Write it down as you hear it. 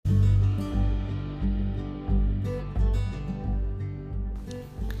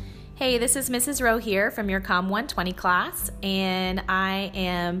Hey, this is Mrs. Rowe here from your COM 120 class, and I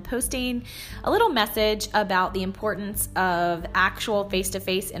am posting a little message about the importance of actual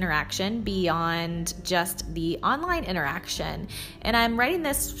face-to-face interaction beyond just the online interaction. And I'm writing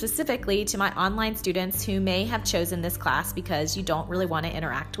this specifically to my online students who may have chosen this class because you don't really want to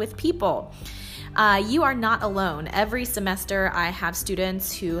interact with people. You are not alone. Every semester I have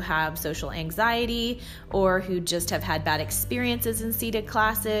students who have social anxiety or who just have had bad experiences in seated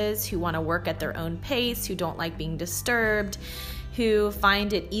classes, who want to work at their own pace, who don't like being disturbed, who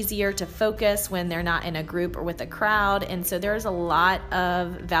find it easier to focus when they're not in a group or with a crowd. And so there's a lot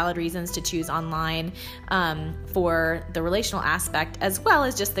of valid reasons to choose online for the relational aspect, as well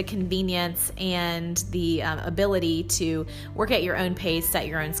as just the convenience and the ability to work at your own pace, set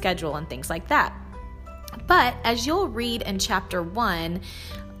your own schedule, and things like that. But as you'll read in chapter 1,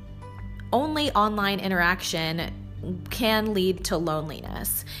 only online interaction can lead to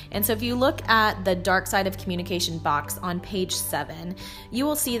loneliness. And so if you look at the dark side of communication box on page 7, you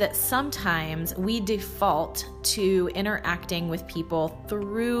will see that sometimes we default to interacting with people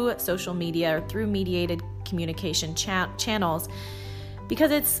through social media or through mediated communication channels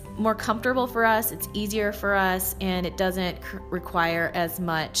because it's more comfortable for us, it's easier for us, and it doesn't require as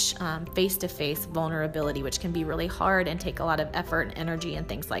much face-to-face vulnerability, which can be really hard and take a lot of effort and energy and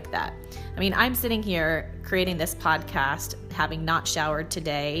things like that. I mean, I'm sitting here creating this podcast, having not showered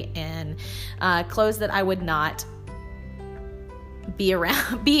today, and clothes that I would not be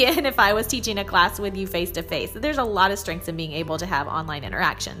in if I was teaching a class with you face-to-face. There's a lot of strengths in being able to have online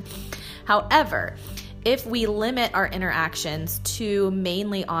interaction. However, if we limit our interactions to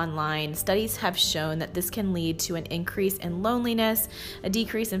mainly online, studies have shown that this can lead to an increase in loneliness, a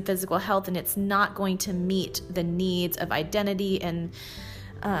decrease in physical health, and it's not going to meet the needs of identity and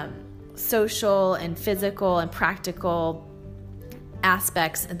social and physical and practical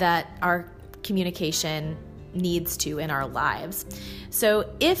aspects that our communication needs to in our lives.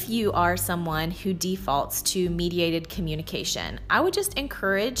 So if you are someone who defaults to mediated communication, I would just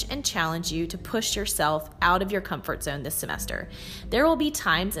encourage and challenge you to push yourself out of your comfort zone this semester. There will be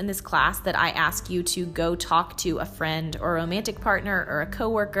times in this class that I ask you to go talk to a friend or a romantic partner or a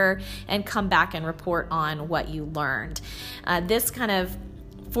coworker and come back and report on what you learned. This kind of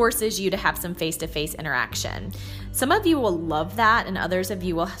forces you to have some face-to-face interaction. Some of you will love that and others of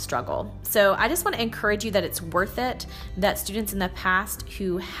you will struggle. So I just want to encourage you that it's worth it, that students in the past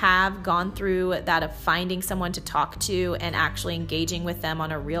who have gone through that of finding someone to talk to and actually engaging with them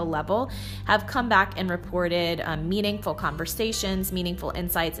on a real level have come back and reported meaningful conversations, meaningful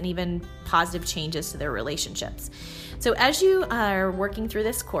insights, and even positive changes to their relationships. So as you are working through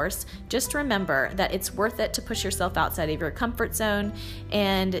this course, just remember that it's worth it to push yourself outside of your comfort zone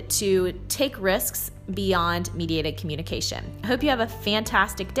and to take risks beyond mediated communication. I hope you have a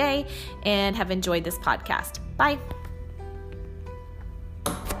fantastic day and have enjoyed this podcast. Bye.